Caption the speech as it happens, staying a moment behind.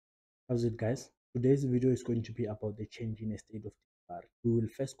How's it, guys? Today's video is going to be about the change in a state of delivery. We will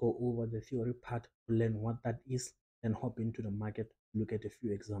first go over the theory part to learn what that is, then hop into the market to look at a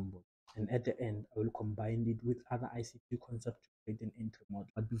few examples. And at the end, I will combine it with other ICT concepts to create an entry model.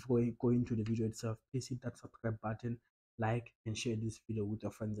 But before I go into the video itself, please hit that subscribe button, like, and share this video with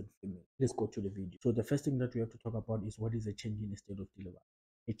your friends and family. Let's go to the video. So the first thing that we have to talk about is what is a change in a state of delivery.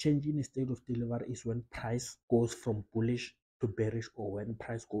 A change in a state of delivery is when price goes from bullish to bearish, or when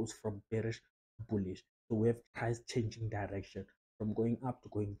price goes from bearish to bullish. So we have price changing direction from going up to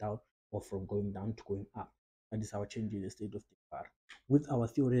going down, or from going down to going up. That is our change in the state of delivery. With our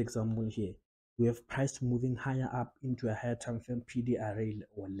theory example here, we have price moving higher up into a higher time frame PD array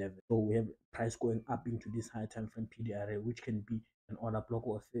or level. So we have price going up into this higher time frame PD array, which can be an order block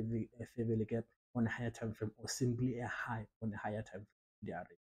or a fair value gap on a higher time frame, or simply a high on a higher time frame PD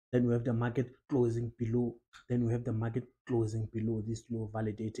array. Then we have the market closing below. Then we have the market closing below this low,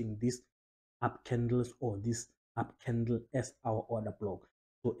 validating this up candles or this up candle as our order block.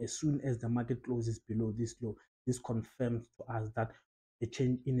 So as soon as the market closes below this low, this confirms to us that a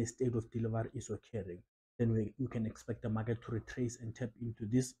change in a state of delivery is occurring. Then we can expect the market to retrace and tap into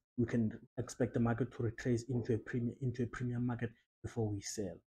this. We can expect the market to retrace into a premium market before we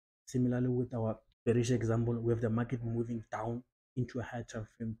sell. Similarly, with our bearish example, we have the market moving down into a higher time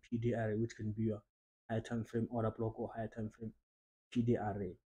frame PD array, which can be a higher time frame order block or higher time frame PD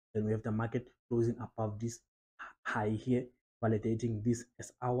array. Then we have the market closing above this high here, validating this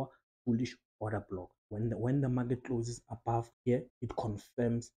as our bullish order block. When the market closes above here, it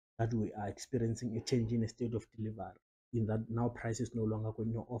confirms that we are experiencing a change in a state of delivery, in that now price is no longer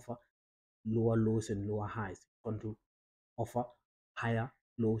going to offer lower lows and lower highs. It's going to offer higher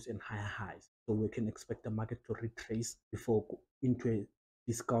lows and higher highs. So we can expect the market to retrace before into a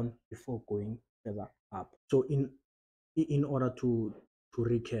discount before going further up. So in order to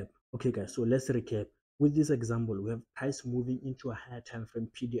recap, okay guys, so let's recap. With this example, we have price moving into a higher time frame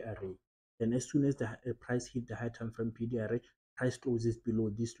PD array. Then as soon as the price hit the higher time frame PD array, price closes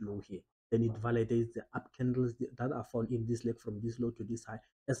below this low here. Then it validates the up candles that are found in this leg from this low to this high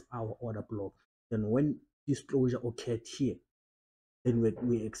as our order block. Then when this closure occurred here, then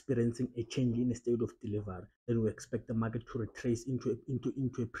we're experiencing a change in the state of delivery. Then we expect the market to retrace into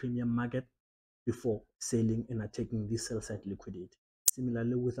a premium market before selling and attacking this sell side liquidity.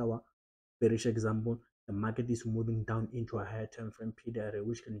 Similarly, with our bearish example, the market is moving down into a higher time frame PD array,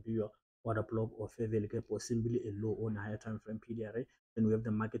 which can be your order block or fair value gap, or simply a low on a higher time frame PD array. Then we have the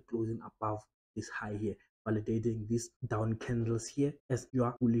market closing above this high here, validating these down candles here as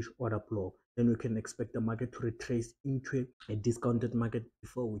your bullish order block. Then we can expect the market to retrace into a discounted market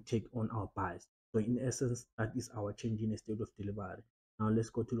before we take on our buys. So in essence, that is our change in a state of delivery. Now let's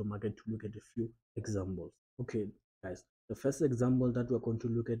go to the market to look at a few examples. Okay guys, the first example that we're going to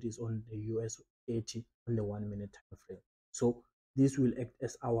look at is on the US 80 on the 1 minute time frame. So this will act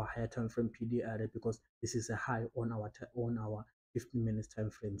as our higher time frame PD array, because this is a high on our 15 minutes time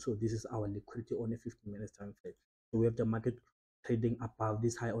frame. So this is our liquidity on a 15 minutes time frame. So we have the market trading above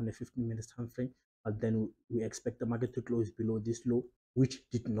this high on a 15 minutes time frame, but then we expect the market to close below this low, which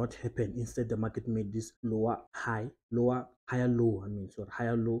did not happen. Instead, the market made this higher low.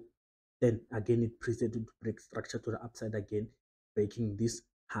 Then again, it proceeded to break structure to the upside again, breaking this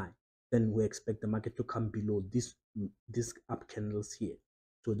high. Then we expect the market to come below this up candles here.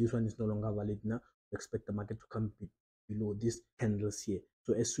 So this one is no longer valid now. We expect the market to come below these candles here.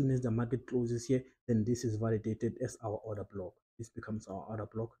 So as soon as the market closes here, then this is validated as our order block. This becomes our order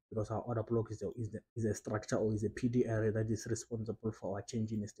block, because our order block is a structure or is a PD array that is responsible for our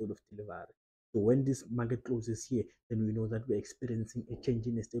change in the state of delivery. So when this market closes here, then we know that we're experiencing a change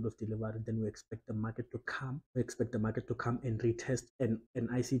in the state of delivery. Then we expect the market to come. We expect the market to come and retest an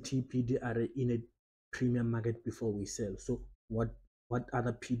ICT PD array in a premium market before we sell. So what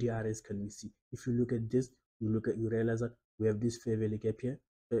other PDRs can we see? If you look at this, you realize that we have this fair value gap here.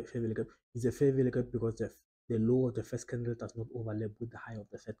 Fair value gap is a fair value gap because the low of the first candle does not overlap with the high of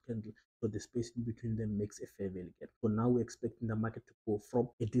the third candle, so the space in between them makes a fair value gap. So now we're expecting the market to go from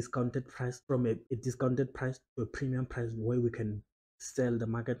a discounted price to a premium price, where we can sell the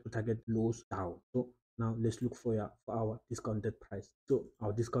market to target lows down. So now let's look for our discounted price. So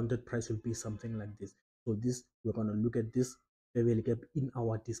our discounted price will be something like this. So this, we're going to look at this fair value gap in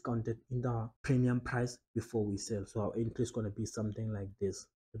the premium price before we sell. So our entry is going to be something like this,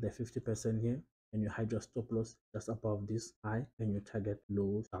 with the 50% here, and you hide your stop loss just above this high, and you target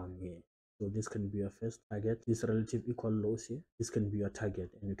lows down here. So this can be your first target. This relative equal lows here, this can be your target,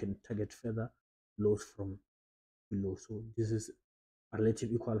 and you can target further lows from below. So this is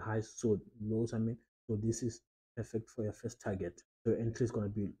relative equal highs, so lows, so this is perfect for your first target. So entry is going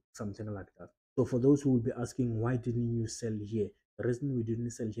to be something like that. So for those who will be asking, why didn't you sell here? The reason we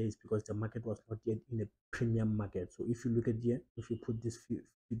didn't sell here is because the market was not yet in a premium market. So if you look at here, if you put this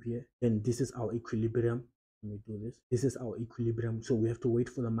fib here, then this is our equilibrium. Let me do this. This is our equilibrium. So we have to wait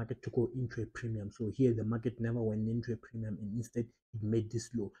for the market to go into a premium. So here the market never went into a premium, and instead it made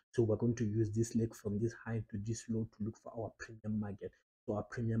this low. So we're going to use this leg from this high to this low to look for our premium market. So our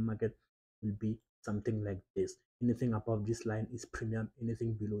premium market will be something like this. Anything above this line is premium,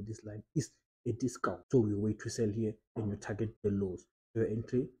 anything below this line is a discount. So we wait to sell here, and you target the lows. Your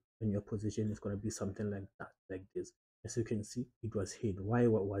entry and your position is going to be something like that, like this. As you can see, it was hit. Why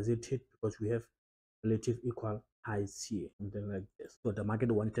was it hit? Because we have relative equal highs here, something like this. So the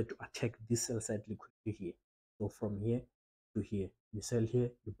market wanted to attack this sell side liquidity here. So from here to here, you sell here,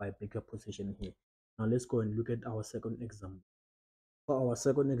 you buy bigger position here. Now let's go and look at our second example. For our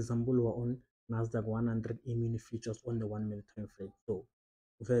second example, we're on Nasdaq 100 E-mini futures on the 1 minute time frame. So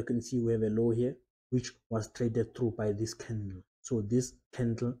if you can see, we have a low here which was traded through by this candle. So this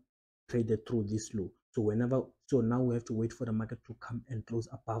candle traded through this low. So now we have to wait for the market to come and close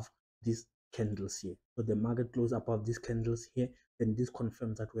above these candles here. So the market close above these candles here, then this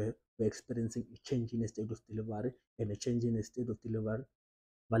confirms that we're experiencing a change in a state of delivery, and a change in a state of delivery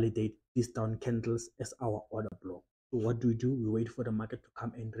validate these down candles as our order block. So what do? We wait for the market to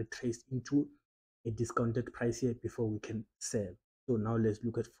come and retrace into a discounted price here before we can sell. So now let's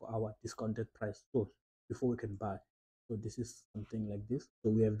look at for our discounted price. So before we can buy. So this is something like this. So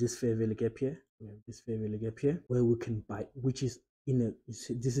we have this fair value gap here. We have this fair value gap here where we can buy, which is in a,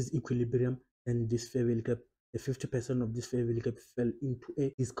 this is equilibrium, and this fair value gap, the 50% of this fair value gap fell into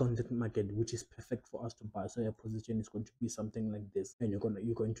a discounted market, which is perfect for us to buy. So your position is going to be something like this, and you're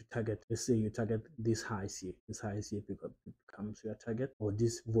going to target, let's say you target this high here. This high here becomes your target, or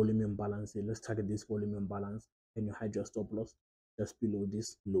this volume imbalance here. Let's target this volume imbalance, and you hide your stop loss just below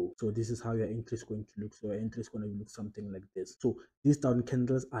this low. So this is how your entry is going to look. So your entry is going to look something like this. So these down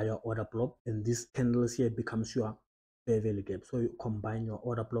candles are your order block, and these candles here becomes your fair value gap. So you combine your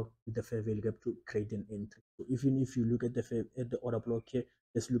order block with the fair value gap to create an entry. So even if you look at the order block here,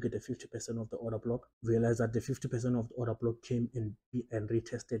 let's look at the 50% of the order block. Realize that the 50% of the order block came and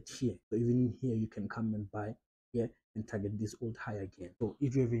retested here. So even here you can come and buy here and target this old high again. So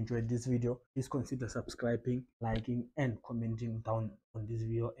if you have enjoyed this video, please consider subscribing, liking, and commenting down on this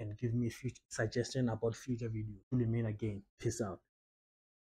video, and give me a suggestion about future videos. Till we meet again, peace out.